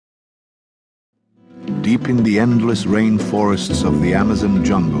Deep in the endless rainforests of the Amazon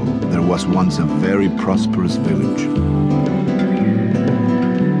jungle, there was once a very prosperous village.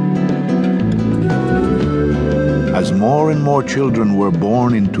 As more and more children were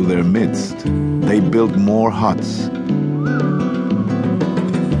born into their midst, they built more huts.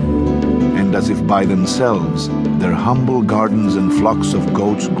 And as if by themselves, their humble gardens and flocks of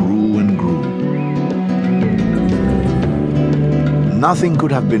goats grew and grew. Nothing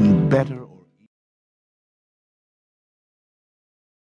could have been better